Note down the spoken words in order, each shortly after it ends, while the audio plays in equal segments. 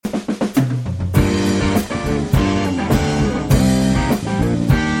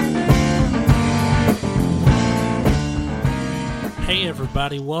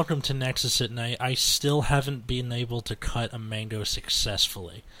everybody. Welcome to Nexus at Night. I still haven't been able to cut a mango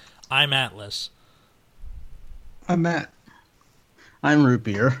successfully. I'm Atlas. I'm Matt. I'm Root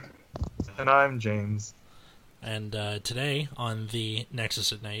Beer. And I'm James. And today on the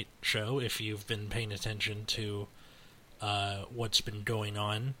Nexus at Night show, if you've been paying attention to what's been going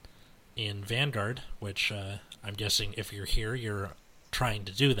on in Vanguard, which I'm guessing if you're here, you're trying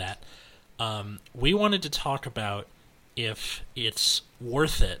to do that, we wanted to talk about if it's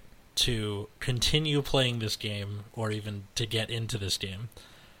worth it to continue playing this game or even to get into this game,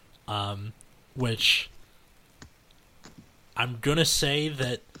 which I'm going to say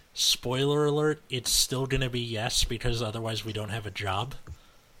that, spoiler alert, it's still going to be yes, because otherwise we don't have a job.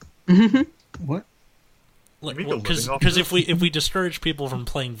 What? Because if we discourage people from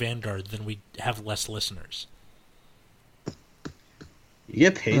playing Vanguard, then we have less listeners. You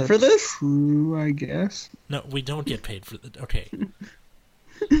get paid for this? True, I guess. No, we don't get paid for it. Okay.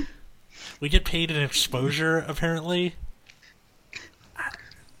 We get paid in exposure, apparently.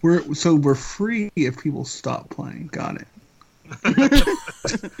 We're free if people stop playing. Got it.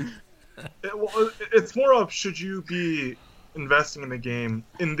 It's more of, should you be investing in the game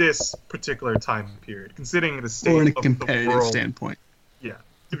in this particular time period, considering the state Or in a of the competitive world. standpoint. Yeah.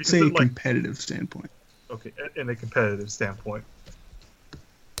 If you Say a consider, competitive standpoint. okay, in a competitive standpoint.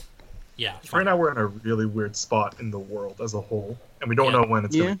 Yeah. Right Fine. now we're in a really weird spot in the world as a whole, and we don't know when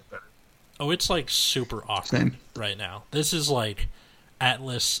it's going to get better. Oh, it's like super awkward Same. right now. This is like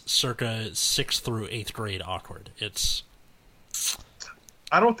Atlas circa 6th through 8th grade awkward. It's...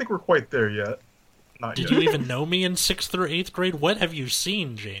 I don't think we're quite there yet. Not Did yet. you even know me in 6th through 8th grade? What have you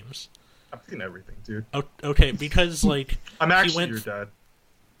seen, James? I've seen everything, dude. Oh, okay, because, like... I'm actually went your dad.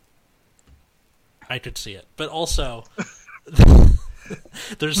 I could see it. But also...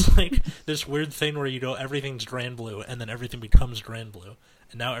 There's like this weird thing where you go, everything's Grand Blue, and then everything becomes Grand Blue,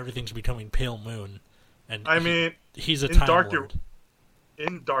 and now everything's becoming Pale Moon. And I mean, he's a in Time Dark Lord.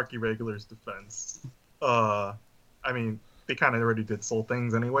 in Dark Irregular's defense, I mean, they kind of already did Soul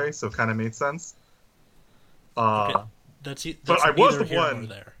Things anyway, so it kind of made sense. Okay. That's but I was neither the here nor one-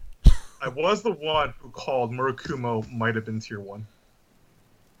 there. I was the one who called Murakumo might have been tier 1.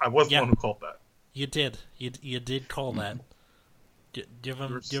 I was the Yeah. one who called that. You did. You did call that. Give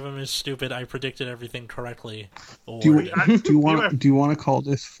him his stupid. I predicted everything correctly. Award. Do you want to call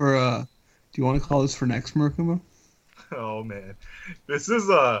this for next Murakumo? Oh man, this is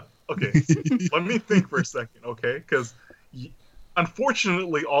okay. Let me think for a second, okay? Because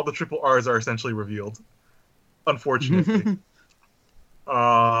unfortunately, all the triple R's are essentially revealed. Unfortunately,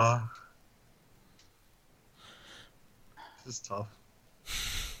 this is tough.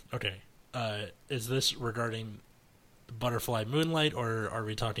 Okay. Is this regarding Butterfly Moonlight, or are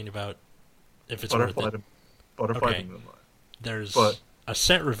we talking about if it's worth it? Butterfly Okay. to Moonlight. There's But- a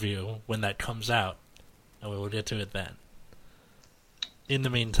set review when that comes out, and we will get to it then. In the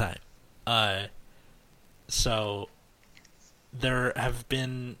meantime, so there have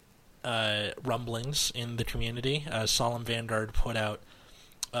been rumblings in the community. Solemn Vanguard put out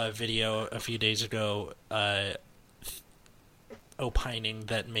a video a few days ago opining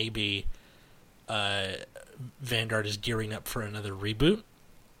that maybe Vanguard is gearing up for another reboot.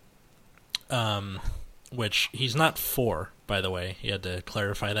 Which he's not for, by the way. He had to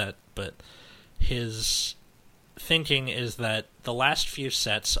clarify that, but his thinking is that the last few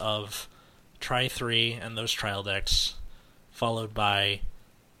sets of Tri 3 and those trial decks, followed by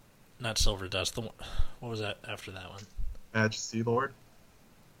not Silver Dust, what was that after that one? Majesty Lord.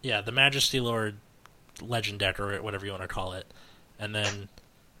 Yeah, the Majesty Lord Legend deck, or whatever you want to call it, and then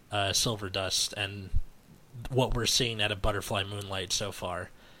Silver Dust, and what we're seeing out of Butterfly Moonlight so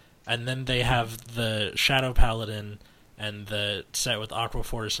far. And then they have the Shadow Paladin and the set with Aqua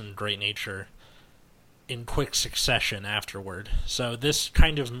Force and Great Nature in quick succession afterward. So this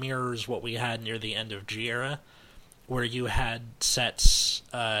kind of mirrors what we had near the end of G Era, where you had sets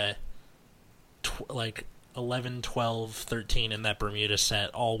like 11, 12, 13 in that Bermuda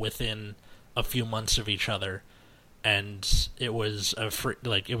set, all within a few months of each other. And it was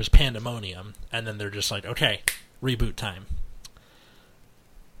it was pandemonium. And then they're just like, okay, reboot time.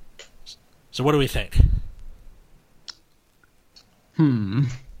 So what do we think? Maybe?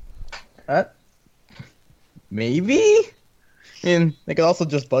 I mean, they could also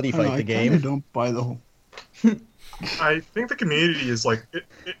just buddy fight the I game. kinda don't buy the whole. I think the community is like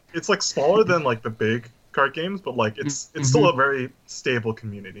it's like smaller than like the big card games, but like it's still a very stable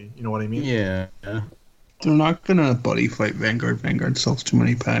community. You know what I mean? Yeah. They're not gonna buddy fight Vanguard. Vanguard sells too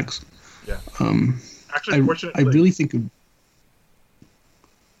many packs. Yeah. Actually, I unfortunately, really think.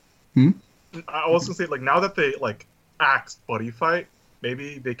 I was gonna say, like, now that they like axe buddy fight,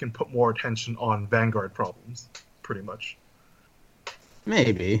 maybe they can put more attention on Vanguard problems, pretty much.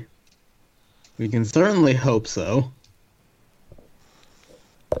 Maybe. We can certainly hope so.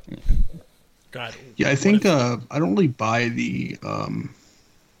 God. Yeah, I think I don't really buy the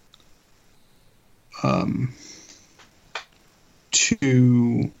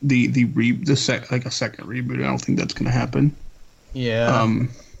to like a second reboot. I don't think that's going to happen. Yeah.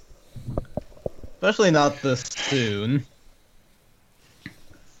 Especially not this soon.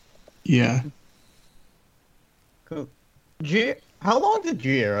 Yeah. How long did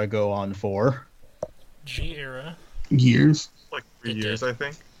G-Era go on for? G-Era? Years. Like 3 It years, did. I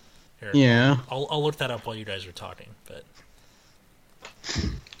think. Here, Yeah. I'll look that up while you guys are talking. But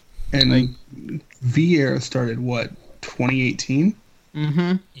And V-Era started, what, 2018?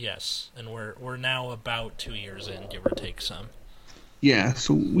 Mm-hmm. yes, and we're now about 2 years in, give or take some. Yeah,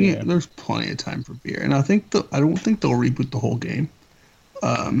 so there's plenty of time for V-Era. And I don't think they'll reboot the whole game.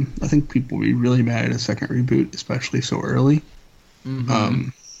 I think people will be really mad at a second reboot, especially so early. Mm-hmm.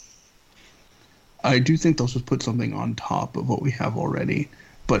 I do think they'll just put something on top of what we have already.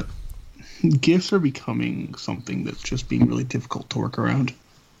 But gifts are becoming something that's just being really difficult to work around.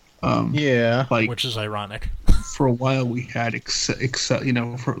 Yeah. Like, Which is ironic. for a while we had for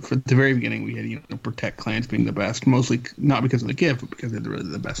the very beginning we had Protect clans being the best, mostly not because of the gift, but because they're really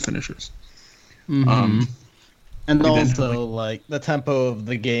the best finishers. Mm-hmm. And we then also, the tempo of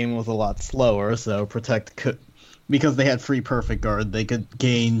the game was a lot slower, so Protect could, because they had free Perfect Guard, they could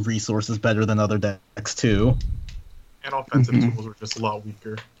gain resources better than other decks too. And offensive Mhm. tools were just a lot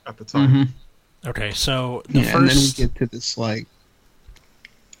weaker at the time. Mm-hmm. Okay, so the and then we first get to this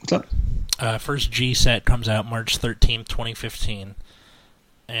what's up? first G set comes out March 13th, 2015,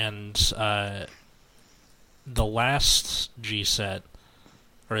 and the last G set,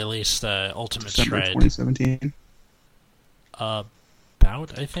 or at least Ultimate December Shred, 2017.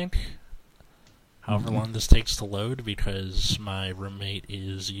 about, I think. However long this takes to load, because my roommate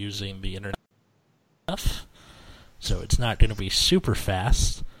is using the internet stuff, so it's not going to be super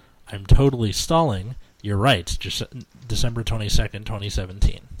fast. I'm totally stalling. You're right, just December 22nd,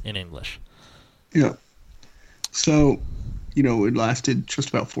 2017, in English. Yeah. So, it lasted just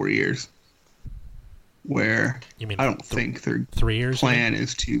about 4 years. Where You mean I don't think their 3 years? plan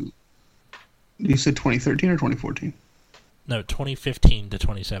is to. You said 2013 or 2014? No, 2015 to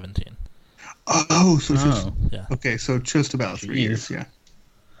 2017. Oh, so it's just Yeah. okay. So just about 3 years. Yeah.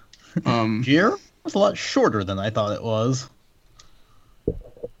 G-Era was a lot shorter than I thought it was.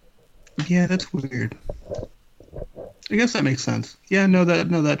 Yeah, that's weird. I guess that makes sense. Yeah, no,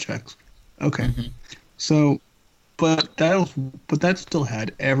 that checks. Okay. Mm-hmm. So, but that still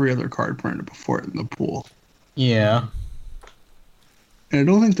had every other card printed before it in the pool. Yeah. And I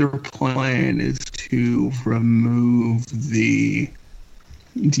don't think their plan is to remove these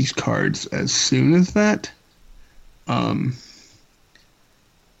cards as soon as that. I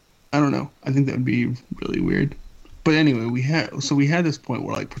don't know. I think that would be really weird. But anyway, we had this point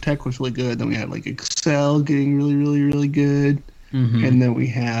where Protect was really good, then we had Excel getting really, really, really good. Mm-hmm. And then we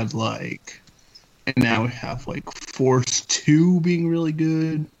had and now we have Force 2 being really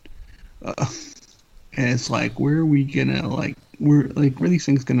good. And it's where are we gonna where are these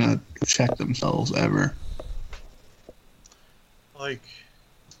things gonna check themselves ever?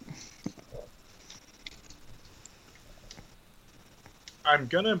 I'm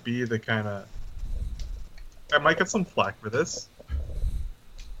gonna be the kind of. I might get some flack for this,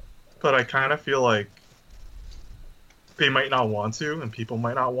 but I kind of feel like they might not want to, and people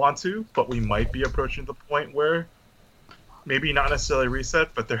might not want to, but we might be approaching the point where maybe not necessarily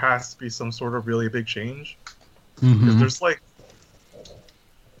reset, but there has to be some sort of really big change. Because there's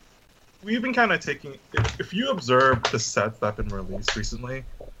we've been kind of taking. If you observe the sets that have been released recently,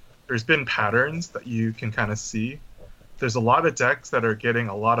 there's been patterns that you can kind of see. There's a lot of decks that are getting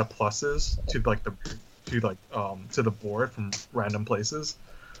a lot of pluses to the board from random places.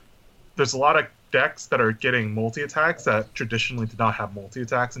 There's a lot of decks that are getting multi-attacks that traditionally did not have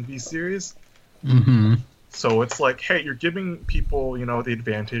multi-attacks in V series. Mm-hmm. So it's hey, you're giving people, the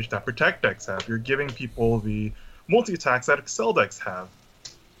advantage that Protect decks have. You're giving people the multi-attacks that Excel decks have.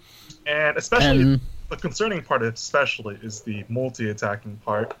 And especially, the concerning part especially is the multi-attacking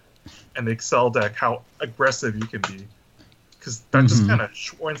part and the Excel deck, how aggressive you can be. Because that just kind of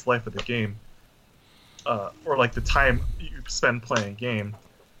shortens life of the game. Or the time you spend playing a game.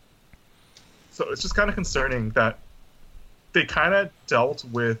 So it's just kind of concerning that they kind of dealt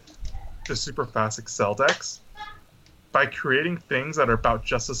with the super fast Excel decks by creating things that are about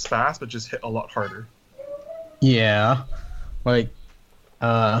just as fast but just hit a lot harder. Yeah.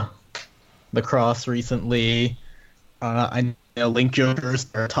 The Cross recently. I Link Jokers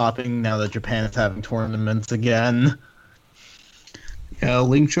are topping now that Japan is having tournaments again. Yeah,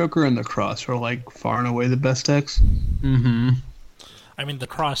 Link Joker and the Cross are like far and away the best decks. Mm-hmm. I mean, the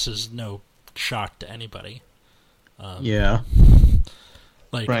Cross is no shock to anybody. Yeah.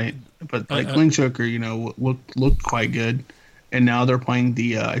 Like, Right, but like Link Joker, looked quite good, and now they're playing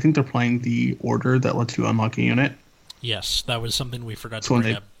the. I think they're playing the order that lets you unlock a unit. yes, that was something we forgot to So when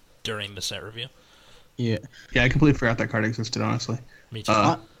bring they- up during the set review. Yeah. Yeah, I completely forgot that card existed. Honestly, Me too.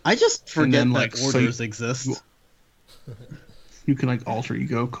 I just forget then, that like, so orders exist. you can like alter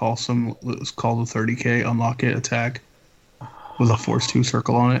ego, call the 30k, unlock it, attack with a force 2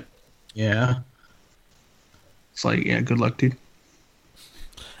 circle on it. Yeah. It's like, yeah, good luck, dude.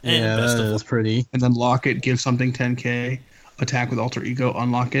 And Yeah, best that of is pretty. And then lock it, give something 10k, attack with alter ego,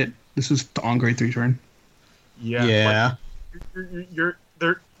 unlock it. This is on grade 3 turn. Yeah. Yeah.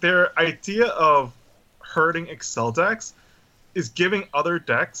 Like, their idea of hurting Excel decks is giving other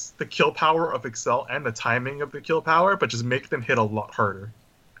decks the kill power of Excel and the timing of the kill power, but just make them hit a lot harder.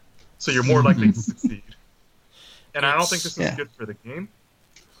 So you're more likely to succeed. And I don't think this is Yeah. good for the game.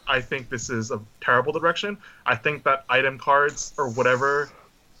 I think this is a terrible direction. I think that item cards or whatever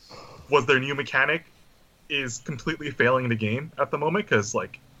was their new mechanic is completely failing the game at the moment because,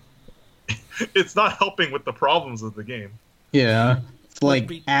 like, it's not helping with the problems of the game. Yeah. It's like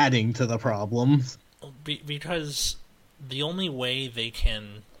be- adding to the problems. because the only way they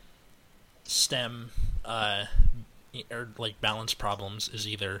can stem or like balance problems is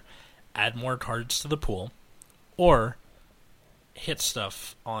either add more cards to the pool or hit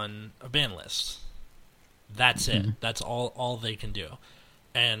stuff on a ban list. That's it. That's all they can do.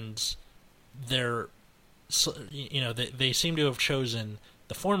 And they're they seem to have chosen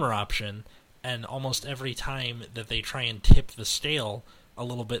the former option, and almost every time that they try and tip the scale a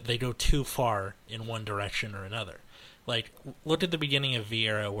little bit, they go too far in one direction or another. Like, look at the beginning of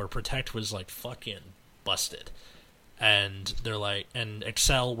V-Era where Protect was like fucking busted. And they're like, and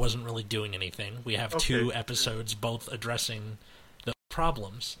Excel wasn't really doing anything. We have two episodes both addressing the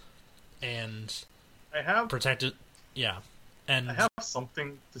problems. And I have Protect, yeah. And I have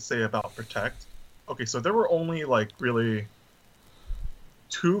something to say about Protect. Okay, so there were only like really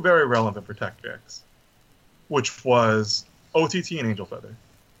two very relevant Protect decks, which was OTT and Angel Feather.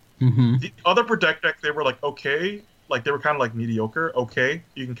 Mm-hmm. The other Protect decks, they were like okay, like they were kind of like mediocre. Okay,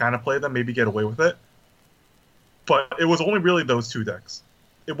 you can kind of play them, maybe get away with it. But it was only really those two decks.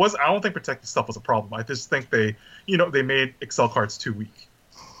 It was. I don't think Protect stuff was a problem. I just think they made Excel cards too weak.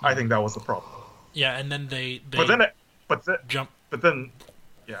 I think that was the problem. yeah, and then they But then,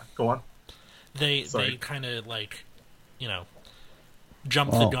 yeah, go on. They Sorry. kind of like,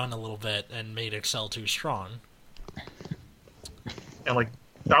 jumped the gun a little bit and made Excel too strong. And like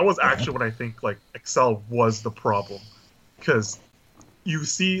that was actually what I think like Excel was the problem, because you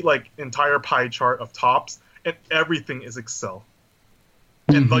see like entire pie chart of tops and everything is Excel,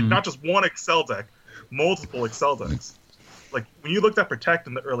 and like not just one Excel deck, multiple Excel decks. Like when you looked at Protect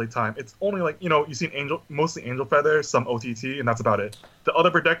in the early time, it's only like you seen mostly Angel Feather, some OTT, and that's about it. The other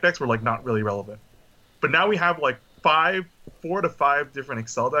Protect decks were like not really relevant. But now we have like 4 to 5 different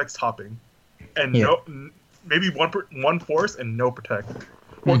Excel decks topping, and maybe one Force and no Protect,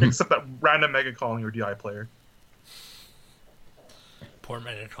 or except that random Mega Colony or DI player. Poor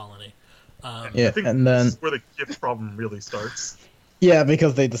Mega Colony. Yeah, I think and then this is where the gift problem really starts. yeah,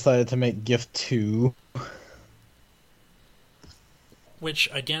 because they decided to make Gift 2. Which,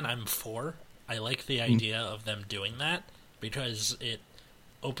 again, I'm for. I like the idea of them doing that, because it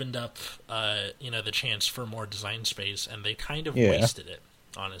opened up, the chance for more design space, and they kind of wasted it,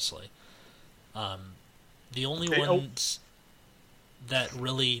 honestly. The only ones that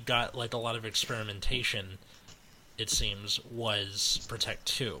really got, like, a lot of experimentation, it seems, was Protect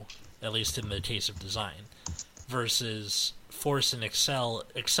 2, at least in the case of design, versus Force and Excel.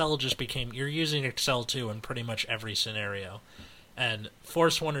 Excel just became, you're using Excel 2 in pretty much every scenario. And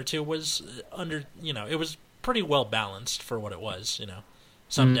Force 1 or 2 was it was pretty well balanced for what it was,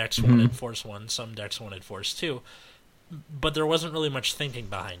 Some decks wanted Force 1, some decks wanted Force 2, but there wasn't really much thinking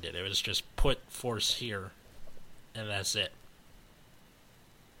behind it. It was just put Force here, and that's it.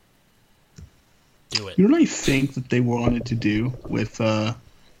 Do it. You know what I think that they wanted to do with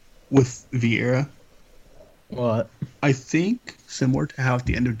V-Era? What? I think, similar to how at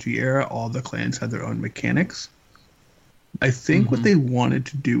the end of G-Era, all the clans had their own mechanics. I think what they wanted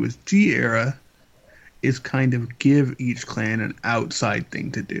to do with G-Era is kind of give each clan an outside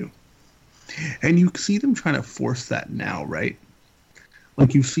thing to do. And you see them trying to force that now, right?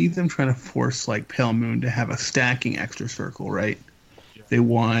 Like, you see them trying to force, like, Pale Moon to have a stacking extra circle, right? They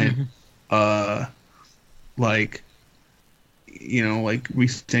want, like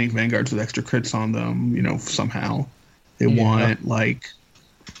restaining Vanguards with extra crits on them, somehow. They want,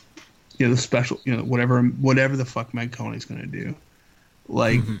 the special, whatever the fuck Meg Coney's going to do.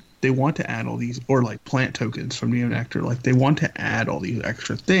 They want to add all these, or plant tokens from Neonectar. They want to add all these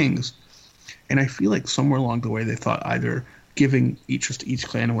extra things. And I feel like somewhere along the way they thought either giving each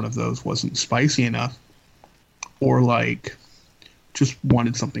clan one of those wasn't spicy enough, or just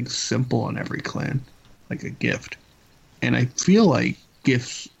wanted something simple on every clan, like a gift. And I feel like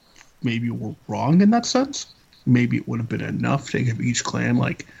gifts maybe were wrong in that sense. Maybe it would have been enough to give each clan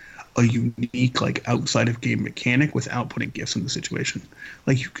a unique outside of game mechanic without putting gifts in the situation.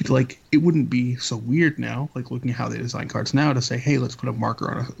 You could it wouldn't be so weird now, looking at how they design cards now, to say, hey, let's put a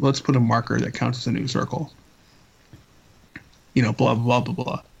marker that counts as a new circle. Blah blah blah blah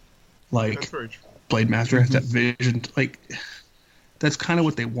blah. Blade Master has that vision. That's kind of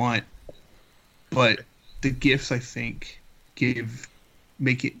what they want. But the gifts, I think,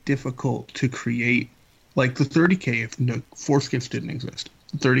 make it difficult to create. The 30k, if no force gifts didn't exist,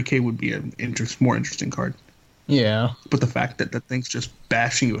 30k would be an more interesting card. Yeah. But the fact that that thing's just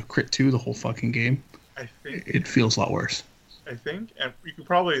bashing you with crit 2 the whole fucking game, I think it feels a lot worse. I think, and we could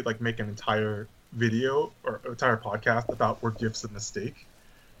probably make an entire video or entire podcast about were gifts a mistake.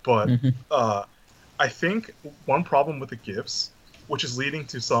 But I think one problem with the gifts, which is leading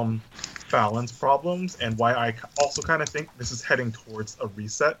to some balance problems, and why I also kind of think this is heading towards a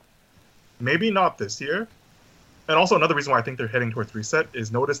reset. Maybe not this year. And also another reason why I think they're heading towards reset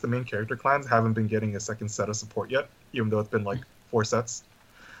is notice the main character clans haven't been getting a second set of support yet, even though it's been 4 sets.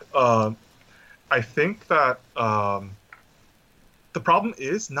 I think that the problem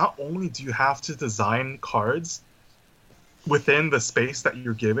is not only do you have to design cards within the space that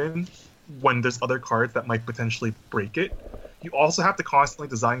you're given when there's other cards that might potentially break it, you also have to constantly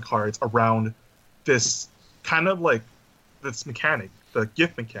design cards around this kind of this mechanic, the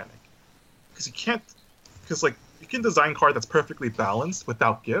gift mechanic. Because you can design a card that's perfectly balanced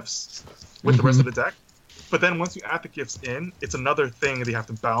without gifts with the rest of the deck, but then once you add the gifts in, it's another thing that you have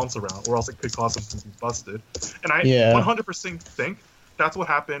to balance around, or else it could cause something to be busted. And I 100% think that's what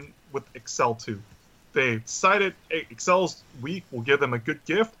happened with Excel 2. They decided, hey, Excel's weak, we'll give them a good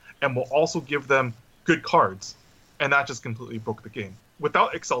gift, and we'll also give them good cards. And that just completely broke the game.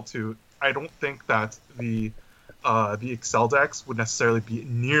 Without Excel 2, I don't think that the Excel decks would necessarily be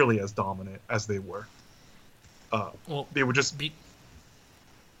nearly as dominant as they were. They would just be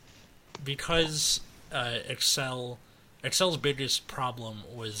because Excel's biggest problem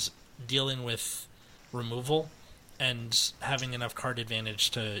was dealing with removal and having enough card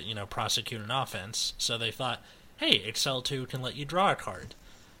advantage to prosecute an offense. So they thought, hey, Excel 2 can let you draw a card,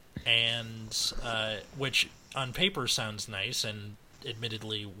 and which on paper sounds nice, and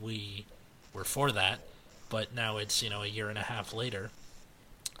admittedly we were for that. But now it's a year and a half later,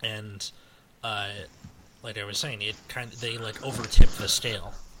 and like I was saying, they overtipped the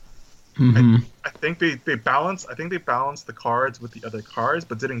scale. I think they balanced. I think they balanced the cards with the other cards,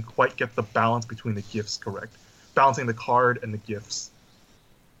 but didn't quite get the balance between the gifts correct. Balancing the card and the gifts,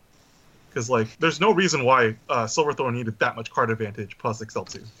 because there's no reason why Silverthorn needed that much card advantage plus Excel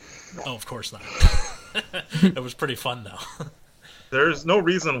 2. Oh, of course not. It was pretty fun though. There's no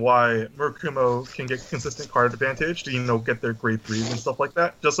reason why Murakumo can get consistent card advantage to, get their grade 3s and stuff like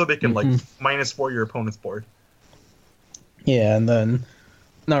that, just so they can, -4 your opponent's board. Yeah, and then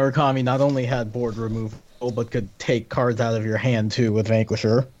Narukami not only had board removal, but could take cards out of your hand, too, with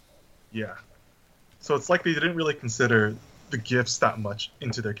Vanquisher. Yeah. So it's like they didn't really consider the gifts that much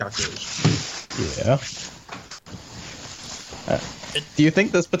into their calculation. Yeah. Do you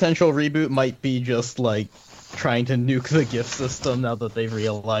think this potential reboot might be just, trying to nuke the gift system now that they've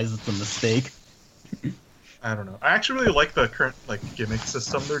realized it's a mistake? I don't know. I actually really like the current gimmick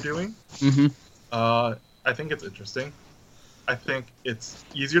system they're doing. I think it's interesting. I think it's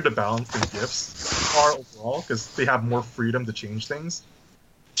easier to balance than gifts are overall because they have more freedom to change things.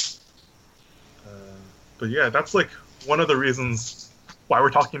 But yeah, that's one of the reasons why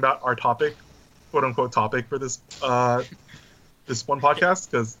we're talking about our topic, quote unquote topic for this this one podcast,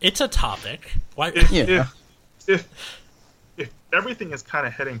 because it's a topic. Why? If everything is kind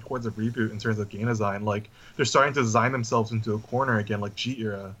of heading towards a reboot in terms of game design, they're starting to design themselves into a corner again, like G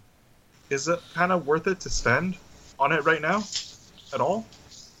era, is it kind of worth it to spend on it right now at all?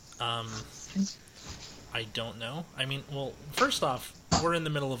 I don't know. I mean, well, first off, we're in the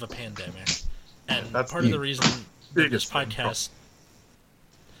middle of a pandemic, and that's part of the reason that this podcast,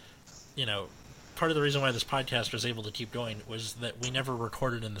 part of the reason why this podcast was able to keep going was that we never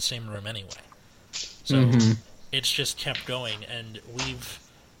recorded in the same room anyway. So it's just kept going, and we've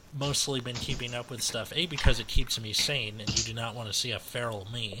mostly been keeping up with stuff, A, because it keeps me sane, and you do not want to see a feral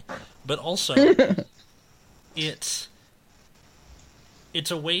me, but also, it's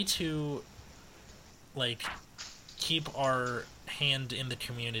a way to, like, keep our hand in the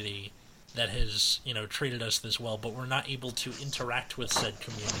community that has, treated us this well, but we're not able to interact with said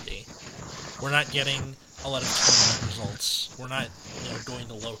community. We're not getting a lot of tournament results. We're not, going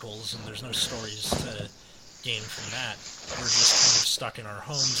to locals, and there's no stories to gain from that. We're just kind of stuck in our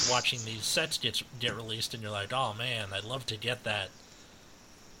homes watching these sets get released, and you're like, oh man, I'd love to get that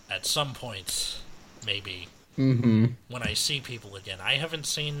at some point, maybe, when I see people again. I haven't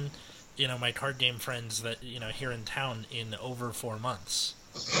seen, my card game friends that, here in town in over 4 months.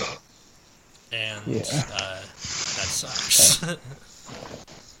 And that sucks.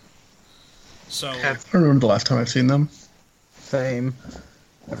 So I don't remember the last time I've seen them. Same.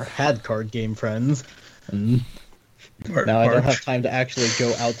 Never had card game friends, and now I don't have time to actually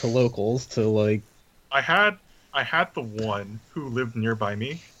go out to locals to, like... I had the one who lived nearby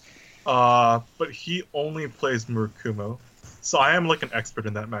me, but he only plays Murakumo, so I am like an expert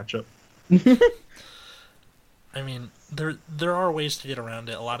in that matchup. I mean, there are ways to get around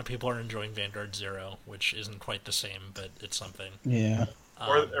it. A lot of people are enjoying Vanguard Zero, which isn't quite the same, but it's something. Yeah.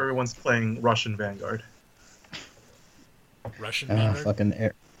 Or everyone's playing Russian Vanguard. Russian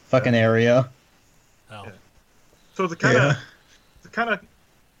Vanguard? Fucking area. Oh. Yeah. So to kind of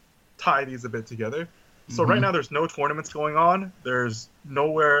tie these a bit together. So right now there's no tournaments going on. There's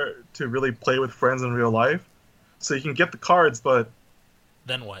nowhere to really play with friends in real life. So you can get the cards, but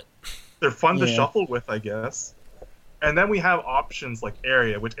then what? They're fun to shuffle with, I guess. And then we have options like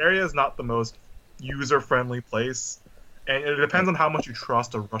Area, which Area is not the most user-friendly place. And it depends on how much you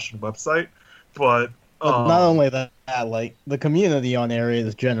trust a Russian website. But not only that, like, the community on Area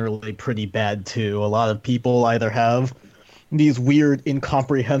is generally pretty bad too. A lot of people either have these weird,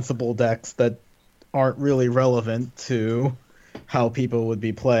 incomprehensible decks that aren't really relevant to how people would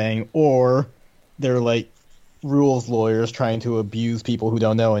be playing, or they're like rules lawyers trying to abuse people who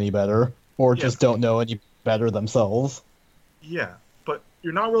don't know any better, or just don't know any better themselves. Yeah, but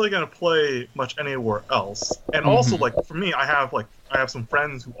you're not really going to play much anywhere else. And also, like, for me, I have some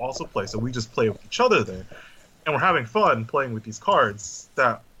friends who also play, so we just play with each other there. And we're having fun playing with these cards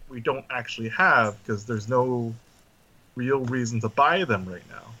that we don't actually have because there's no real reason to buy them right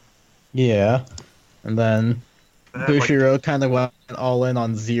now. Yeah. And then Bushiroad kind of went all in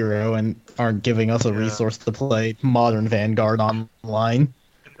on Zero and aren't giving us a resource to play modern Vanguard online.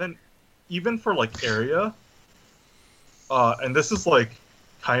 And then even for like Area, and this is like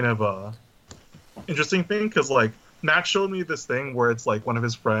kind of a interesting thing because like Max showed me this thing where it's like one of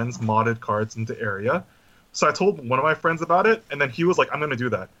his friends modded cards into Area. So I told one of my friends about it, and then he was like, I'm going to do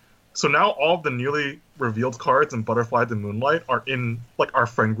that. So now all of the newly revealed cards in Butterfly the Moonlight are in like our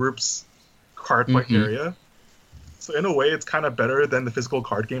friend group's card play Area. So in a way, it's kind of better than the physical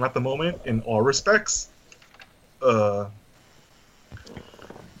card game at the moment in all respects.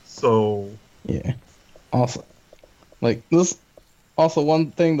 So yeah. Also, like this. Also,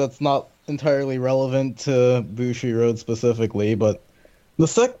 one thing that's not entirely relevant to Bushiroad specifically, but the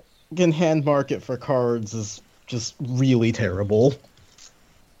second-hand market for cards is just really terrible.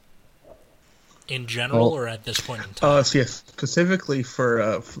 In general, or at this point in time? So yes, specifically for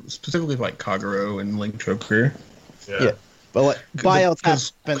like Kagero and Link Joker. Yeah, but like buyouts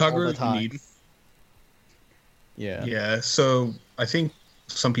happen all the time. Yeah. So I think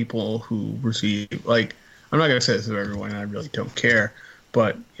some people who receive, like, I'm not gonna say this to everyone, and I really don't care,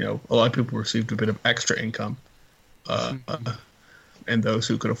 but you know, a lot of people received a bit of extra income, and those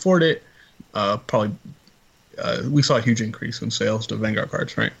who could afford it, probably, we saw a huge increase in sales to Vanguard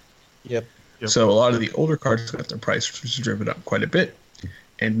cards, right? Yep. So a lot of the older cards got their prices driven up quite a bit.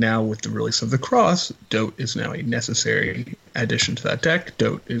 And now with the release of the Cross, Dote is now a necessary addition to that deck.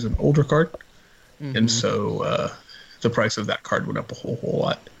 Dote is an older card. And so the price of that card went up a whole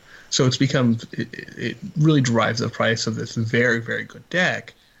lot. So it's become, it really drives the price of this very, very good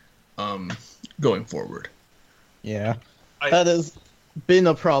deck going forward. Yeah. That has been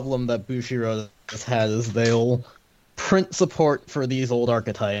a problem that Bushiroad has had, is they'll print support for these old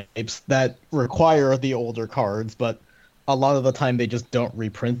archetypes that require the older cards, but a lot of the time they just don't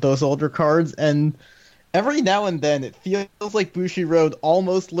reprint those older cards, and every now and then it feels like Bushiroad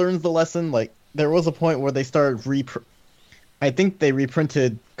almost learns the lesson. Like, there was a point where they started I think they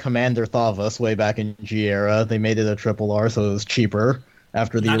reprinted Commander Thavas way back in G-Era. They made it a triple R, so it was cheaper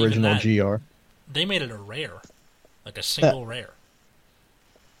after the original GR. They made it a rare. Like a single rare.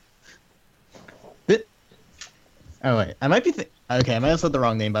 Oh, wait. I might be... Okay, I might have said the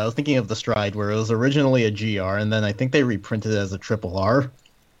wrong name, but I was thinking of the Stride, where it was originally a GR, and then I think they reprinted it as a triple R.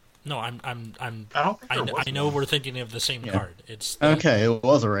 No, I don't think there was I know one. we're thinking of the same Yeah. card. It's Okay, it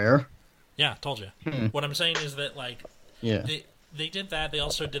was a rare. Yeah, told you. What I'm saying is that like Yeah. they did that. They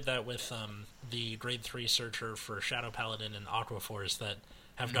also did that with the grade 3 searcher for Shadow Paladin and Aquaforce that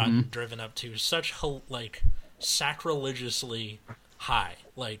have gotten driven up to such like sacrilegiously high.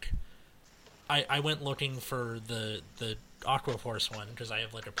 Like I went looking for the Aquaforce one because I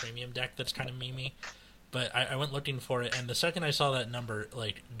have like a premium deck that's kind of memey. But I went looking for it, and the second I saw that number,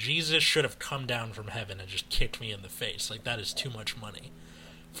 like, Jesus should have come down from heaven and just kicked me in the face. Like, that is too much money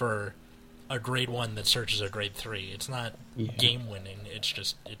for a grade 1 that searches a grade 3. It's not game winning, it's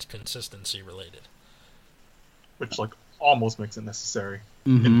consistency related. Which, like, almost makes it necessary.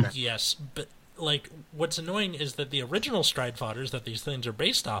 Yes, but, like, what's annoying is that the original Stride Fodders that these things are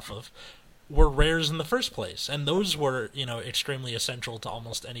based off of were rares in the first place, and those were, extremely essential to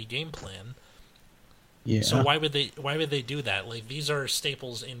almost any game plan. Yeah. So why would they do that? Like, these are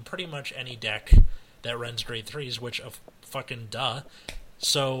staples in pretty much any deck that runs grade 3s, which fucking duh.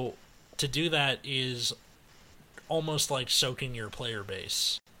 So to do that is almost like soaking your player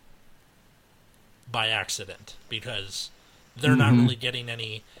base by accident, because they're not really getting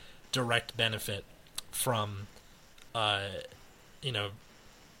any direct benefit from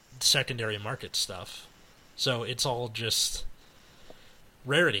secondary market stuff. So it's all just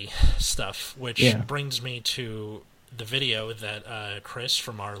rarity stuff, which brings me to the video that Chris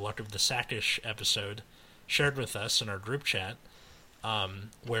from our Luck of the Sackish episode shared with us in our group chat,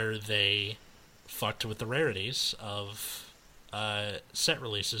 where they fucked with the rarities of set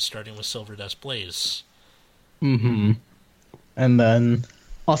releases starting with Silver Dust Blaze. And then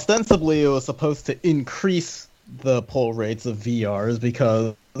ostensibly it was supposed to increase the pull rates of VRs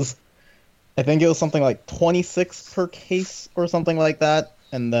because I think it was something like 26 per case or something like that,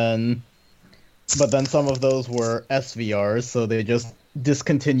 but then some of those were SVRs, so they just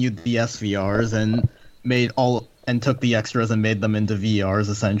discontinued the SVRs and took the extras and made them into VRs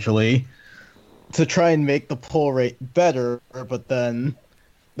essentially to try and make the pull rate better, but then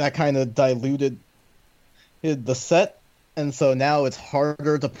that kind of diluted the set, and so now it's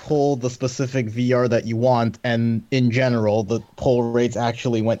harder to pull the specific VR that you want, and in general, the pull rates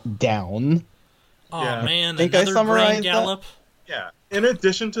actually went down. Oh Yeah. man, Think I another summarized brain gallop? Yeah. In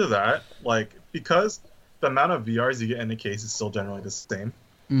addition to that, like, because the amount of VRs you get in a case is still generally the same,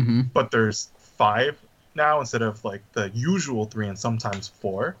 but there's 5 now instead of, like, the usual 3 and sometimes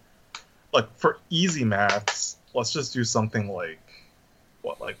 4. Like, for easy maths, let's just do something like,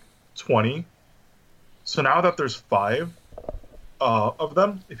 20? So now that there's 5 of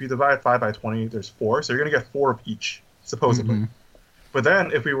them, if you divide 5 by 20, there's 4, so you're going to get 4 of each, supposedly. But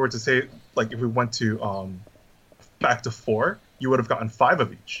then if we were to say, like, if we went to back to 4, you would have gotten 5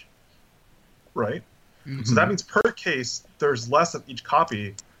 of each, right? So that means per case, there's less of each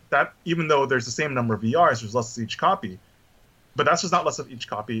copy. That, even though there's the same number of VRs, there's less of each copy. But that's just not less of each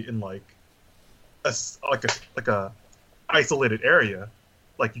copy in, like a isolated area.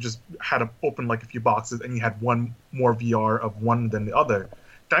 Like, you just had to open, like, a few boxes and you had one more VR of one than the other.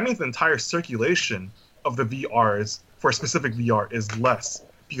 That means the entire circulation of the VRs for a specific VR is less,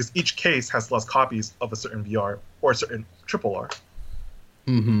 because each case has less copies of a certain VR or a certain triple R.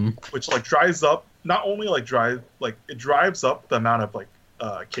 Which, like, drives up, not only, like, it drives up the amount of, like,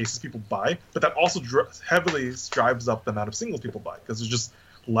 cases people buy, but that also heavily drives up the amount of singles people buy, because there's just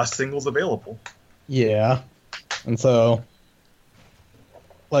less singles available. Yeah. And so,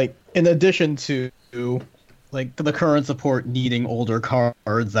 like, in addition to, like, the current support needing older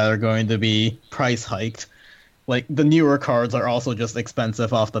cards that are going to be price hiked, like, the newer cards are also just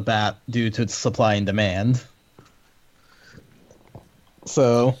expensive off the bat due to supply and demand.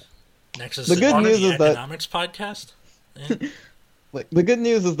 So, Nexus the good news is that economics podcast. Yeah. like, the good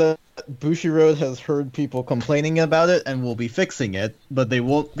news is that Bushiroad has heard people complaining about it and will be fixing it, but they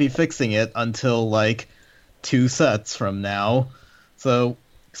won't be fixing it until, like, 2 sets from now. So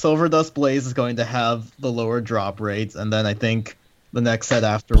Silver Dust Blaze is going to have the lower drop rates, and then I think the next set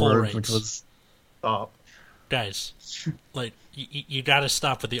afterwards, which was... Stop. Guys, like, you gotta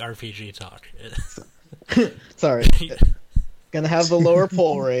stop with the RPG talk. Sorry. Gonna have the lower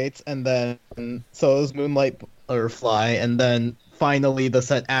pull rates, and then so is Moonlight Butterfly, and then finally the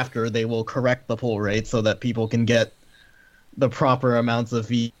set after they will correct the pull rate so that people can get the proper amounts of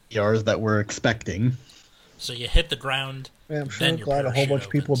VRs that we're expecting. So you hit the ground. Man, I'm then so your glad a whole parachute bunch of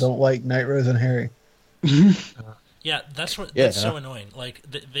people opens. don't like Night Rose and Harry. Yeah, that's Yeah. so annoying. Like,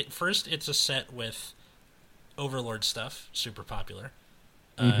 first it's a set with Overlord stuff, super popular.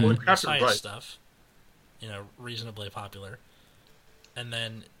 Well, Captain Messiah Bright. stuff, reasonably popular. And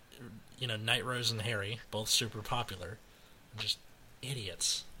then, Night Rose and Harry, both super popular. Just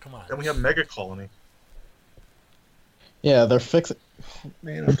Idiots. Come on. Then we have Mega Colony. Yeah, they're fixing.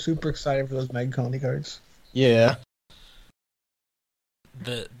 Man, I'm super excited for those Mega Colony cards. Yeah.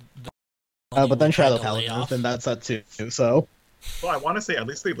 The But then Shadow tried to lay Paladin, off. and that's that too. So Well, I want to say at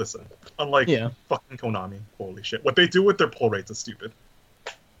least they listen. Unlike yeah, fucking Konami. Holy shit. What they do with their pull rates is stupid.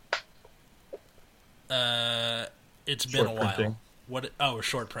 It's been Short a while. printing. What? Oh,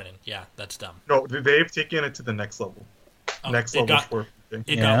 short printing. Yeah, that's dumb. No, they've taken it to the next level. Oh, Next it level got short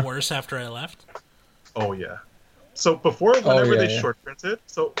printing. it Yeah. got worse after I left. Oh yeah. So before, whenever yeah, they yeah. short printed,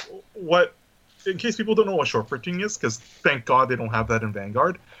 so what? In case people don't know what short printing is, because thank God they don't have that in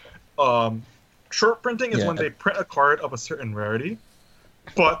Vanguard. Short printing is Yeah. when they print a card of a certain rarity,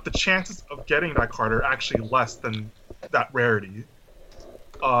 but the chances of getting that card are actually less than that rarity.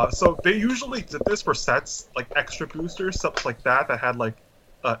 So they usually did this for sets like extra boosters, stuff like that had like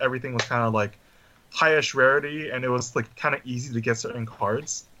everything was kind of like highish rarity, and it was like kind of easy to get certain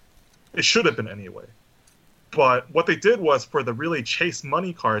cards. It should have been anyway. But what they did was for the really chase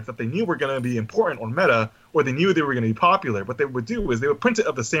money cards that they knew were going to be important or meta, or they knew they were going to be popular, what they would do is they would print it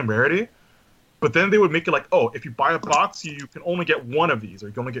of the same rarity, but then they would make it like, oh, if you buy a box, you can only get one of these, or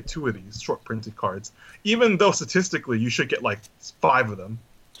you can only get two of these short printed cards, even though statistically you should get like 5 of them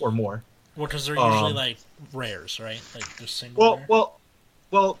or more. Well, because they're usually like rares, right? Like just single. rare?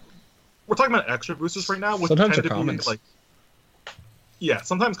 Well, we're talking about extra boosters right now, which Sometimes tend they're to commons. be like, yeah,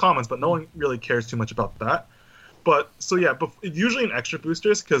 sometimes commons, but no one really cares too much about that. But so yeah, but usually in extra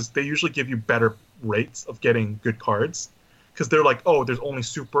boosters, because they usually give you better rates of getting good cards, because they're like, oh, there's only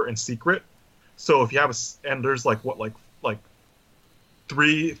super and secret. So if you have and there's like what like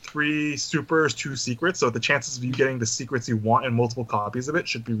three supers, 2 secrets, so the chances of you getting the secrets you want and multiple copies of it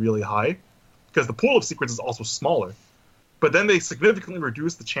should be really high, because the pool of secrets is also smaller. But then they significantly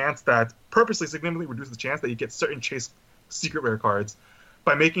reduce the chance that you get certain chase secret rare cards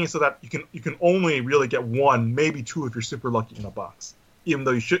by making it so that you can only really get 1, maybe 2 if you're super lucky in a box, even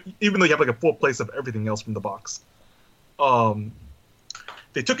though you have like a full place of everything else from the box.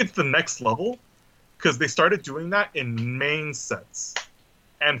 They took it to the next level because they started doing that in main sets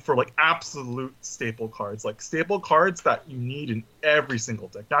and for like absolute staple cards, like staple cards that you need in every single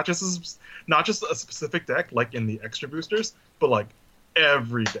deck, not just a specific deck like in the extra boosters, but like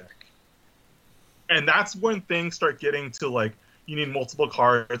every deck. And that's when things start getting to like you need multiple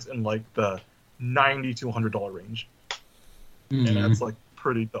cards in like the $90 to $100 range, and that's like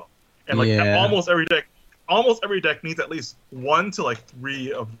pretty dumb. And like Yeah. almost every deck needs at least 1 to like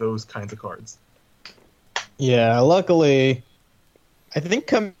 3 of those kinds of cards. yeah. Luckily, I think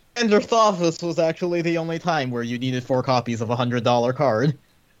Commander Thothus was actually the only time where you needed 4 copies of a $100 card.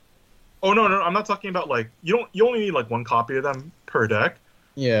 Oh no, I'm not talking about like you only need like 1 copy of them per deck,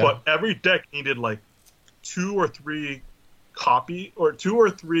 Yeah. but every deck needed like 2 or 3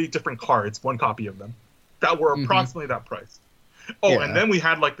 different cards, 1 copy of them, that were approximately that price. Oh, Yeah. and then we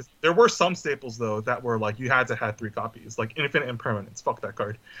had like there were some staples though that were like you had to have 3 copies, like Infinite Impermanence. Fuck that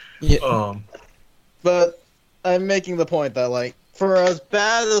card. Yeah. But I'm making the point that, like, for as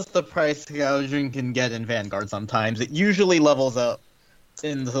bad as the price gouging can get in Vanguard sometimes, it usually levels up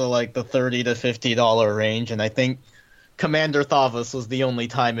into, like, the $30 to $50 range, and I think Commander Thothus was the only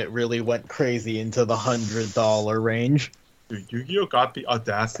time it really went crazy into the $100 range. Dude, Yu-Gi-Oh! Got the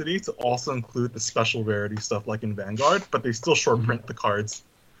audacity to also include the special rarity stuff like in Vanguard, but they still short print the cards.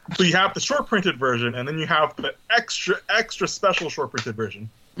 So you have the short printed version, and then you have the extra special short printed version.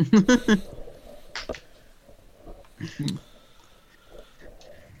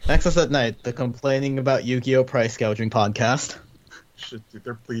 Nexus at Night, the complaining about Yu-Gi-Oh! Price gouging podcast. Shit, dude,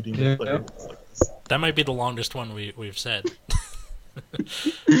 they're pleading. Yeah. Like, it's like this. That might be the longest one we've said.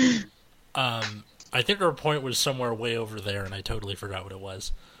 I think our point was somewhere way over there, and I totally forgot what it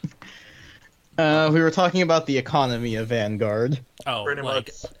was. We were talking about the economy of Vanguard. Oh, Pretty like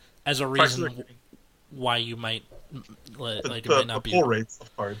much. as a Prices reason are- why you might like it the might not be. pull rates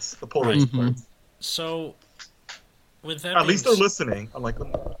of cards. The pull rates of Mhm. cards. So, with that, At least they're being listening, unlike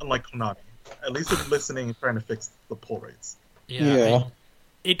Konami. At least they're listening and trying to fix the pull rates. Yeah.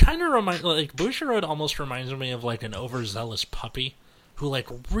 It kind of reminds, like, Bushiroad almost reminds me of, like, an overzealous puppy who, like,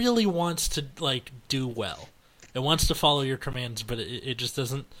 really wants to, like, do well. It wants to follow your commands, but it just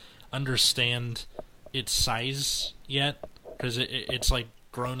doesn't understand its size yet, because it's, like,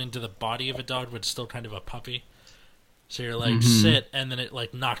 grown into the body of a dog, but it's still kind of a puppy. So you're like, sit, and then it,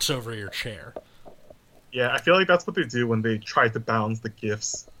 like, knocks over your chair. Yeah, I feel like that's what they do when they try to balance the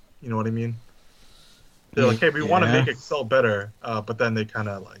gifts. You know what I mean? They're like, hey, we want to Yeah. make Excel better, but then they kind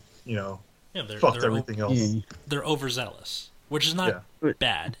of like, Yeah, fucked they're everything else. they're overzealous, which is not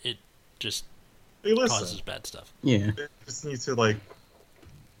bad. It just They causes listen. bad stuff. Yeah. They just need to like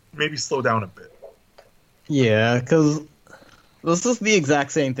maybe slow down a bit. Yeah, because this is the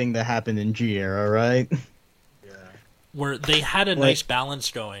exact same thing that happened in G-Era, right? Yeah. Where they had a nice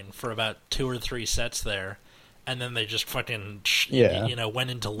balance going for about 2 or 3 sets there, and then they just fucking, went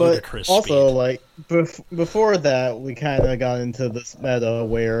into ludicrous But also, speed. like, before that, we kind of got into this meta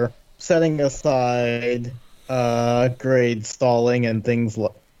where setting aside grade stalling and things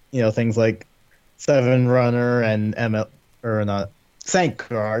like Seven Runner and Sank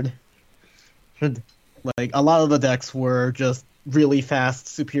Guard. Like, a lot of the decks were just really fast,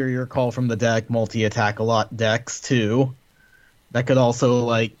 superior call from the deck, multi-attack a lot decks, too. That could also,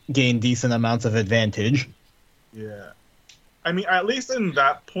 like, gain decent amounts of advantage. Yeah. I mean, at least in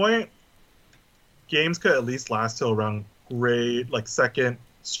that point, games could at least last till around grade, like, second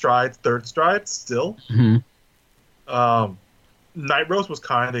stride, third stride, still. Mm-hmm. Night Rose was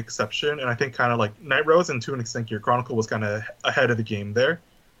kind of the exception, and I think kind of like Night Rose and to an extent Gear Chronicle was kind of ahead of the game there.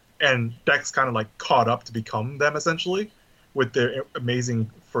 And decks kind of like caught up to become them essentially with their amazing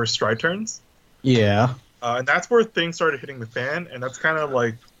first stride turns. Yeah. And that's where things started hitting the fan, and that's kind of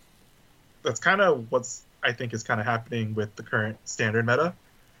what's I think is kind of happening with the current standard meta.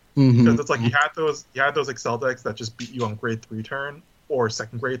 Mm-hmm. Because it's like you had those Excel decks that just beat you on grade 3 turn or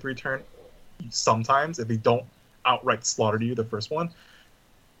second grade 3 turn sometimes if they don't outright slaughter you the first one.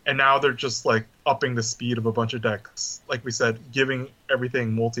 And now they're just like upping the speed of a bunch of decks. Like we said, giving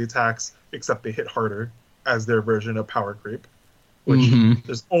everything multi-attacks except they hit harder as their version of power creep. Which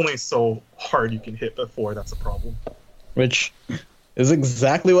there's only so hard you can hit before that's a problem. Which is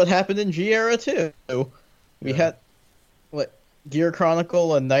exactly what happened in G-Era too. We had Gear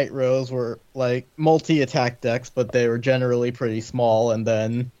Chronicle and Night Rose were like multi-attack decks, but they were generally pretty small, and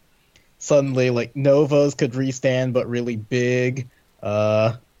then suddenly like Novas could restand but really big.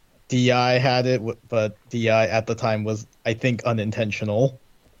 DI had it, but DI at the time was, I think, unintentional.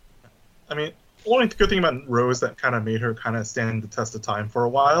 I mean, only good thing about Rose that kind of made her kind of stand the test of time for a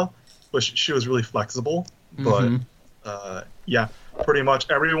while was she was really flexible. But yeah, pretty much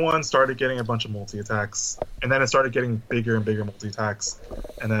everyone started getting a bunch of multi-attacks, and then it started getting bigger and bigger multi-attacks.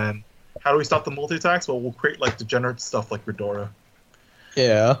 And then how do we stop the multi-attacks? Well, we'll create like degenerate stuff like Redora.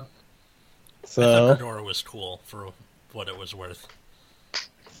 Yeah. I So thought Redora was cool for what it was worth.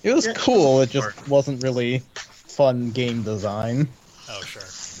 it was cool. It just Sure. wasn't really fun game design. Oh, sure.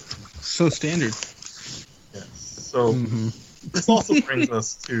 So standard. Yeah. So this also brings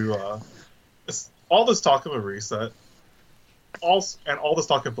us to all this talk of a reset, all this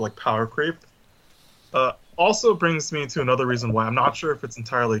talk of like power creep. Also brings me to another reason why I'm not sure if it's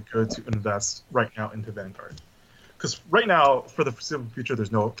entirely good to invest right now into Vanguard. Because right now, for the foreseeable future,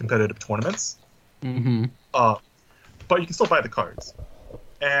 there's no competitive tournaments. But you can still buy the cards.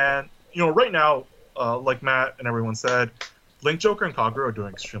 And, right now, like Matt and everyone said, Link Joker and Kagura are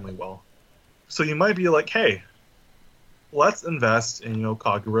doing extremely well. So you might be like, hey, let's invest in,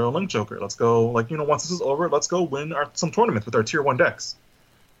 Kagura and Link Joker. Let's go, once this is over, let's go win some tournaments with our Tier 1 decks.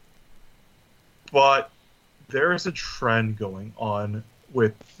 But there is a trend going on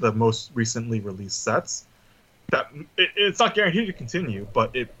with the most recently released sets that it's not guaranteed to continue,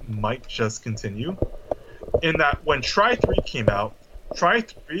 but it might just continue. In that when Tri-3 came out,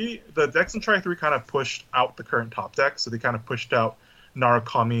 the decks in Tri-3 kind of pushed out the current top deck, so they kind of pushed out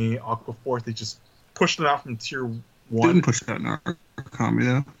Narukami, Aquaforce. They just pushed them out from Tier 1. Didn't push that Narukami,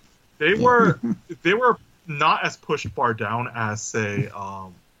 though. They were not as pushed far down as, say,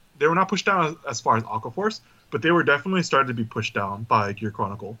 they were not pushed down as far as Aquaforce, but they were definitely started to be pushed down by Gear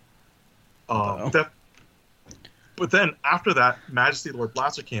Chronicle. But then after that, Majesty Lord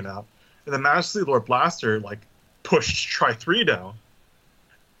Blaster came out, and then Majesty Lord Blaster pushed Tri-3 down.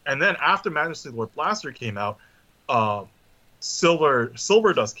 And then after Majesty Lord Blaster came out,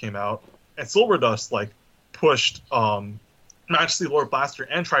 Silver Dust came out, and Silver Dust pushed Majesty Lord Blaster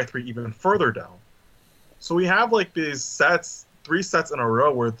and Tri-3 even further down. So we have these sets, 3 sets in a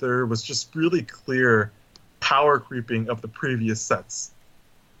row where there was just really clear power creeping of the previous sets.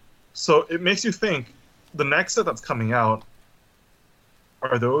 So it makes you think, the next set that's coming out,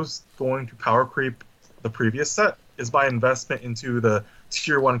 are those going to power creep the previous set? Is my investment into the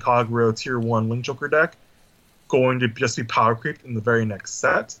Tier 1 Kagura, Tier 1 Link Joker deck going to just be power creeped in the very next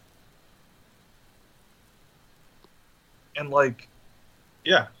set? And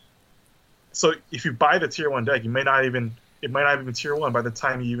yeah. So if you buy the Tier 1 deck, it might not even be Tier 1 by the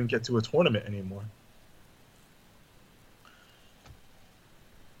time you even get to a tournament anymore.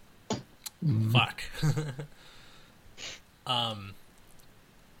 Fuck.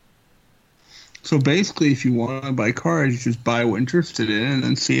 So basically, if you want to buy cards, you just buy what you're interested in and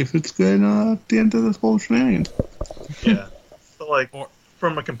then see if it's good at the end of this whole shenanigans. Yeah. So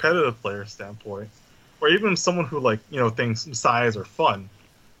from a competitive player standpoint, or even someone who like thinks size are fun,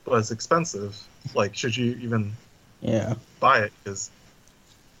 but it's expensive. Like, should you even buy it? Because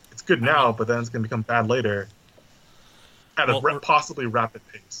it's good now, but then it's going to become bad later at a possibly rapid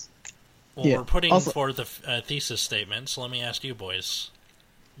pace. Well, we're putting forth a thesis statement, so let me ask you boys.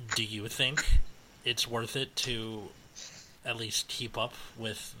 Do you think it's worth it to at least keep up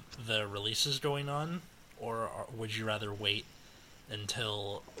with the releases going on? Or would you rather wait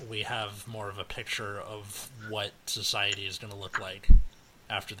until we have more of a picture of what society is going to look like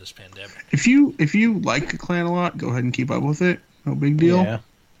after this pandemic? If you like a clan a lot, go ahead and keep up with it. No big deal. Yeah.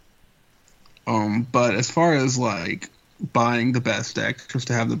 But as far as like buying the best deck just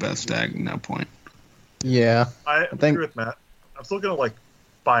to have the best deck, no point. Yeah. I agree with Matt. I'm still gonna like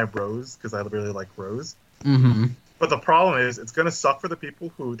buy Rose because I really like Rose. Mm-hmm. But the problem is, it's gonna suck for the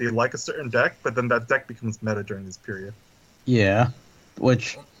people who they like a certain deck, but then that deck becomes meta during this period. Yeah,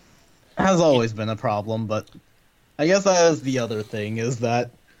 which has always been a problem, but I guess that is the other thing, is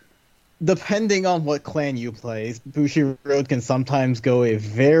that depending on what clan you play, Bushiroad can sometimes go a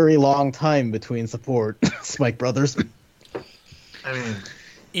very long time between support. Spike Brothers. I mean,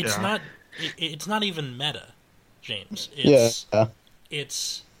 it's not even meta, James.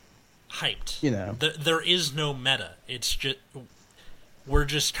 It's hyped. There is no meta. It's just we're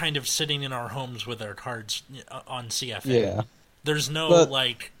just kind of sitting in our homes with our cards on CFA. Yeah. There's no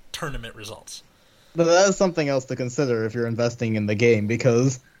tournament results. But that is something else to consider if you're investing in the game,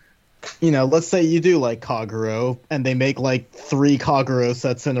 because let's say you do like Kagero and they make like 3 Kagero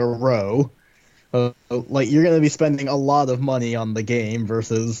sets in a row. Like, you're going to be spending a lot of money on the game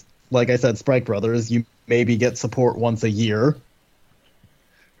versus, like I said, Spike Brothers, you maybe get support once a year.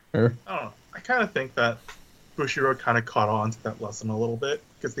 I kind of think that Bushiroad kind of caught on to that lesson a little bit,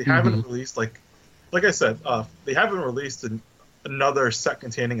 because they haven't released, like I said, they haven't released another set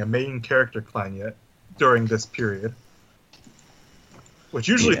containing a main character clan yet during this period. Which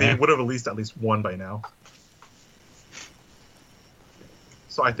usually they would have released at least one by now.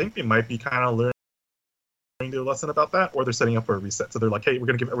 So I think they might be kind of learning their lesson about that, or they're setting up for a reset. So they're like, hey, we're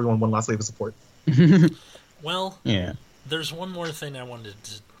going to give everyone one last wave of support. Well, there's one more thing I wanted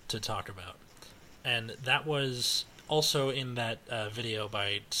to talk about. And that was also in that video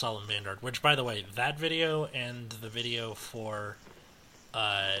by Solemn Vanguard, which, by the way, that video and the video for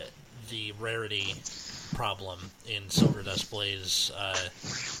the rarity problem in Silver Dust Blaze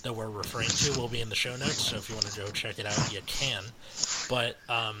that we're referring to will be in the show notes, so if you want to go check it out, you can. But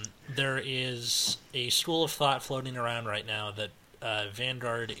there is a school of thought floating around right now that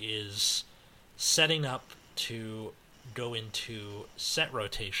Vanguard is setting up to go into set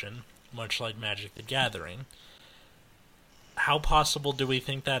rotation, much like Magic the Gathering. How possible do we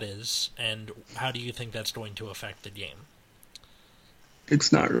think that is, and how do you think that's going to affect the game?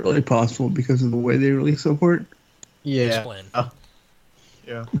 It's not really possible because of the way they release support. Yeah. Explain.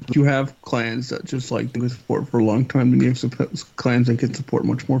 Yeah. You have clans that just like do support for a long time, and you have clans that get support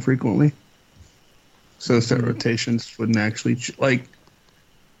much more frequently. So set rotations wouldn't actually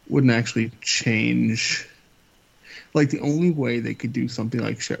change. Like, the only way they could do something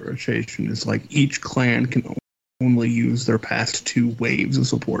like set rotation is like each clan can only use their past 2 waves of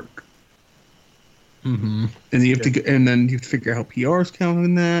support. Mm-hmm. And you have and then you have to figure out how PRs count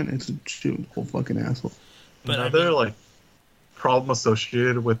in that. It's a whole fucking asshole. But another problem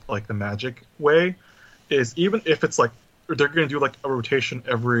associated with like the Magic way is, even if it's like they're going to do like a rotation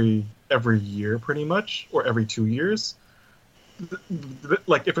every year pretty much, or every 2 years.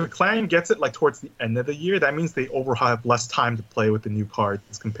 Like, if a clan gets it like towards the end of the year, that means they have less time to play with the new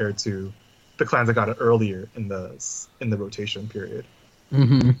cards compared to the clans that got it earlier in the rotation period.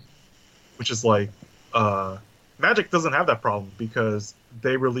 Mm-hmm. Which is like, Magic doesn't have that problem because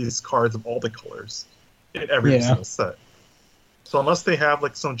they release cards of all the colors in every single set. So unless they have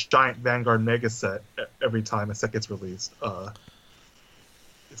like some giant Vanguard mega set every time a set gets released,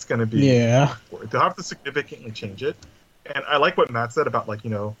 it's going to be they'll have to significantly change it. And I like what Matt said about they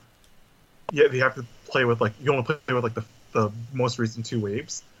have to play with you only play with the most recent 2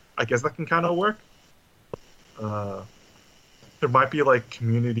 waves. I guess that can kind of work. There might be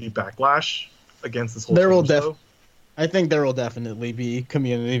community backlash against this whole change, I think there will definitely be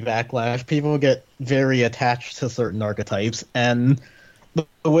community backlash. People get very attached to certain archetypes, and the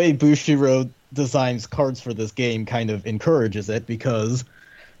way Bushiroad designs cards for this game kind of encourages it, because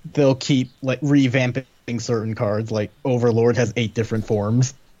they'll keep revamping certain cards. Like Overlord has 8 different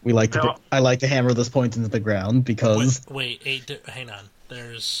forms. I like to hammer this point into the ground because hang on.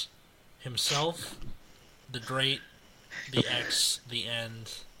 There's himself, the Great, the X, the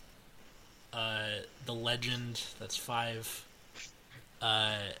End, the Legend. That's 5.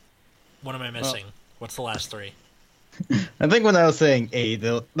 What am I missing? What's the last three? I think when I was saying A,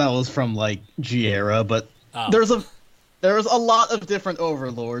 that was from like G-era, but there's a lot of different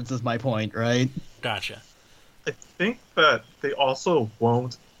overlords. Is my point, right? Gotcha. I think that they also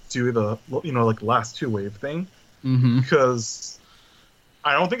won't do the like last two wave thing because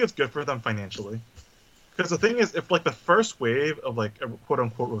I don't think it's good for them financially. Because the thing is, if like the first wave of like a quote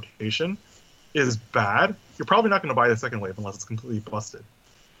unquote rotation is bad, you're probably not going to buy the second wave unless it's completely busted.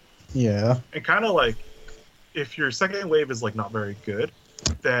 Yeah. And kind of like, if your second wave is like not very good,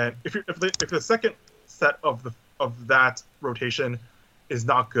 then if the second set of that rotation is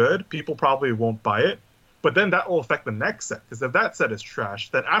not good, people probably won't buy it. But then that will affect the next set, because if that set is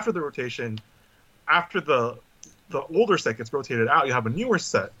trash, then after the rotation, after the older set gets rotated out, you have a newer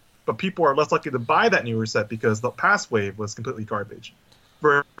set, but people are less likely to buy that newer set because the past wave was completely garbage.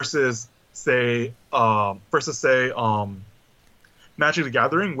 Versus say Magic the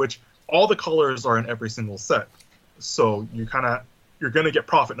Gathering, which all the colors are in every single set, so you're gonna get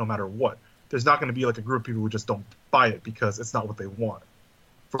profit no matter what. There's not gonna be like a group of people who just don't buy it because it's not what they want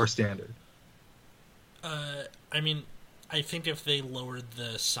for standard. I mean, I think if they lowered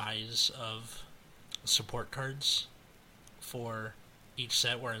the size of support cards for each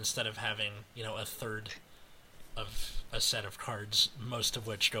set, where instead of having, a third of a set of cards, most of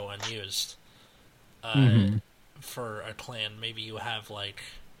which go unused, for a clan, maybe you have like,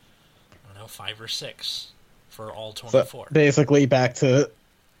 I don't know, 5 or 6 for all 24. So basically back to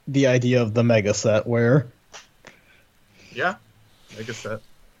the idea of the mega set where... Yeah, mega set.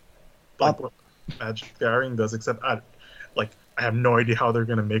 Like what Magic Gathering does, except I have no idea how they're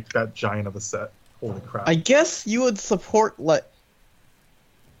going to make that giant of a set. Holy crap. I guess you would support,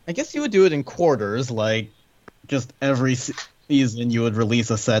 I guess you would do it in quarters, like, just every season you would release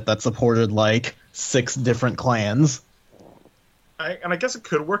a set that supported, 6 different clans. I guess it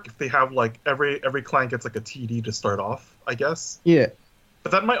could work if they have, every clan gets, a TD to start off, I guess. Yeah.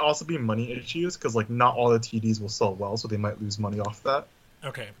 But that might also be money issues, because, not all the TDs will sell well, so they might lose money off that.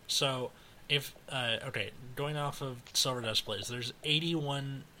 Okay, so... going off of Silver Dust Blaze, there's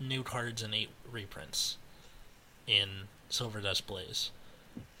 81 new cards and 8 reprints in Silver Dust Blaze.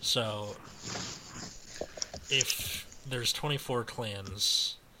 So, if there's 24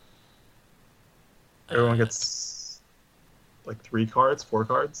 clans... Everyone gets, 3 cards, 4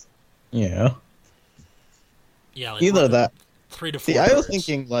 cards? Yeah. Yeah, either that... 3 to 4 See, cards. I was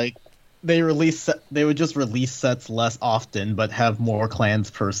thinking, they would just release sets less often, but have more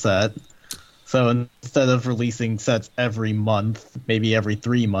clans per set. So instead of releasing sets every month, maybe every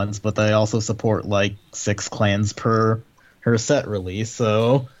 3 months, but they also support 6 clans per set release.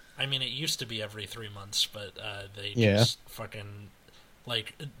 So I mean, it used to be every 3 months, but they just fucking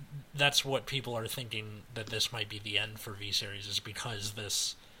that's what people are thinking, that this might be the end for V Series, is because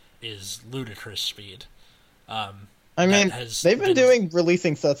this is ludicrous speed. I mean, they've been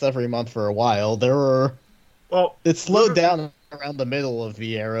releasing sets every month for a while. It slowed down around the middle of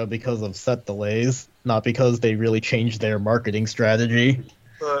the era because of set delays, not because they really changed their marketing strategy.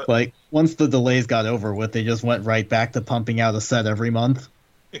 Once the delays got over with, they just went right back to pumping out a set every month.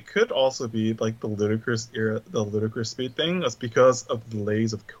 It could also be the ludicrous speed thing. That's because of the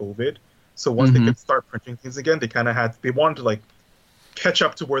delays of COVID. So once they could start printing things again, they wanted to catch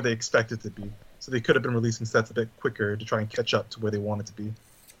up to where they expected to be. So they could have been releasing sets a bit quicker to try and catch up to where they wanted to be.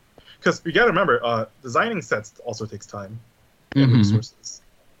 Because you got to remember, designing sets also takes time and resources.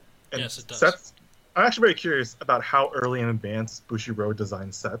 And yes, it does. I'm actually very curious about how early in advance Bushiroad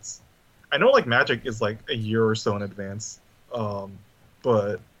designs sets. I know Magic is a year or so in advance,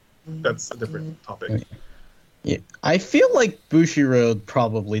 but that's a different topic. Yeah, I feel like Bushiroad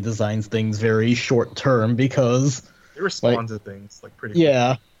probably designs things very short term because they respond to things pretty quick.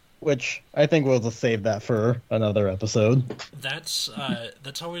 Yeah. Which I think we'll just save that for another episode. That's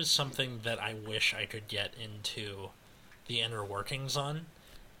always something that I wish I could get into the inner workings on,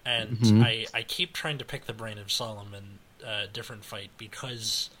 and I keep trying to pick the brain of Solomon Different Fight,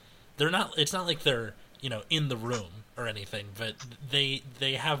 because it's not like they're in the room or anything, but they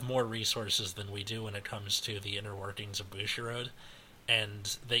have more resources than we do when it comes to the inner workings of Bushiroad,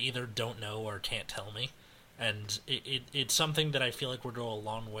 and they either don't know or can't tell me. And it's something that I feel like would go a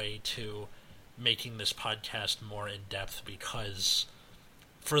long way to making this podcast more in-depth, because,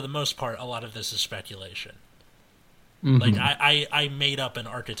 for the most part, a lot of this is speculation. I made up an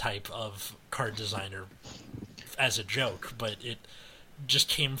archetype of card designer as a joke, but it just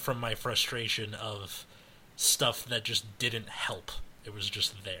came from my frustration of stuff that just didn't help. It was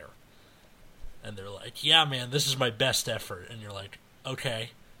just there. And they're like, yeah, man, this is my best effort. And you're like,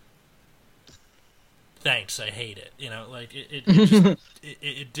 okay. thanks, I hate it. You know, like it just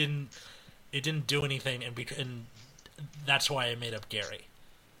it didn't do anything, and that's why I made up Gary.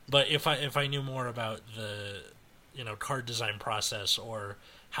 But if I knew more about the card design process or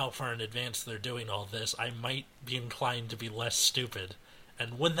how far in advance they're doing all this, I might be inclined to be less stupid.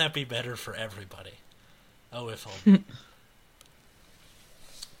 And wouldn't that be better for everybody? Oh, if only.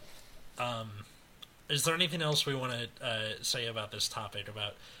 Is there anything else we want to say about this topic,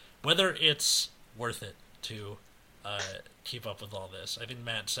 about whether it's worth it to keep up with all this? I think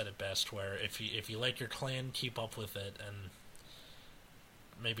Matt said it best, where if you like your clan, keep up with it, and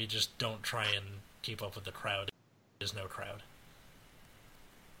maybe just don't try and keep up with the crowd. There's no crowd.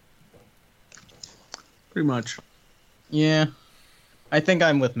 Pretty much. Yeah. I think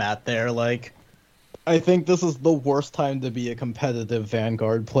I'm with Matt there. Like, I think this is the worst time to be a competitive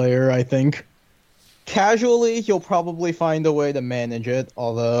Vanguard player, I think. Casually, you'll probably find a way to manage it,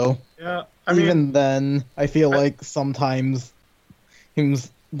 although... Yeah, even then, I feel like sometimes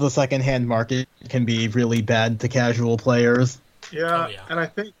the second-hand market can be really bad to casual players. Yeah, and I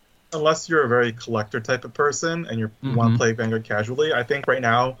think unless you're a very collector type of person and you want to play Vanguard casually, I think right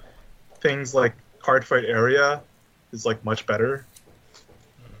now things like Cardfight Area is like much better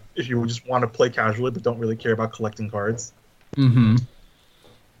if you just want to play casually but don't really care about collecting cards. Mm-hmm.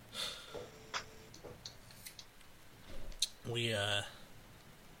 We're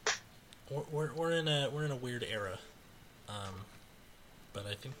in a weird era, but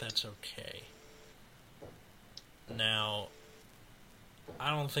I think that's okay. Now,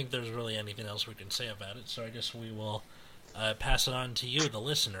 I don't think there's really anything else we can say about it, so I guess we will pass it on to you, the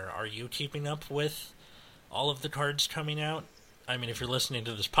listener. Are you keeping up with all of the cards coming out? I mean, if you're listening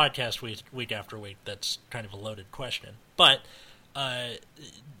to this podcast week after week, that's kind of a loaded question. But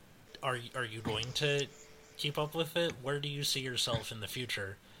are you going to keep up with it? Where do you see yourself in the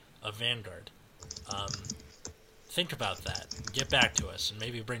future of Vanguard? Think about that. Get back to us, and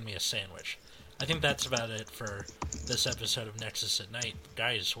maybe bring me a sandwich. I think that's about it for this episode of Nexus at Night.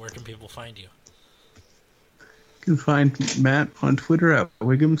 Guys, where can people find you? You can find Matt on Twitter at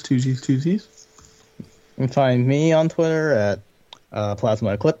Wiggums2Gs2Zs. You can find me on Twitter at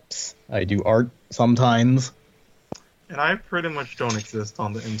Plasma Eclipse. I do art sometimes. And I pretty much don't exist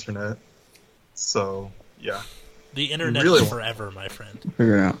on the internet. So, yeah. The internet is forever, my friend.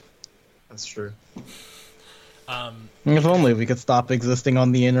 Figure it out. That's true. If only we could stop existing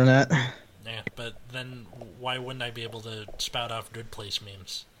on the internet. Yeah, but then why wouldn't I be able to spout off Good Place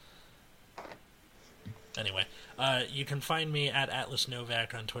memes? Anyway, you can find me at Atlas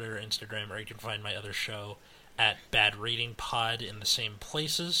Novak on Twitter or Instagram, or you can find my other show at Bad Reading Pod in the same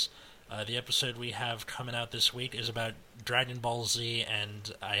places. The episode we have coming out this week is about Dragon Ball Z,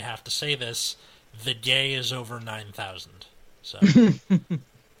 and I have to say this, the gay is over 9,000. So,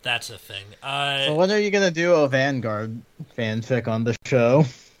 that's a thing. So when are you going to do a Vanguard fanfic on the show?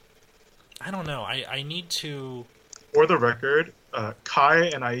 I don't know. I need to... For the record, Kai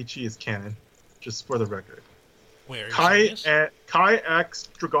and Aichi is canon. Just for the record. Wait, Kai X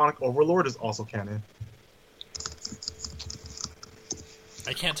Dragonic Overlord is also canon.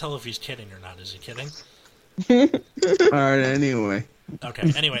 I can't tell if he's kidding or not. Is he kidding? Alright, anyway.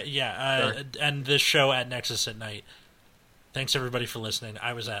 Okay, anyway, yeah. And this show at Nexus at Night. Thanks, everybody, for listening.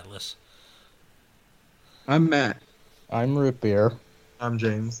 I was Atlas. I'm Matt. I'm Root Beer. I'm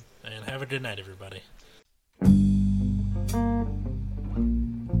James. And have a good night, everybody.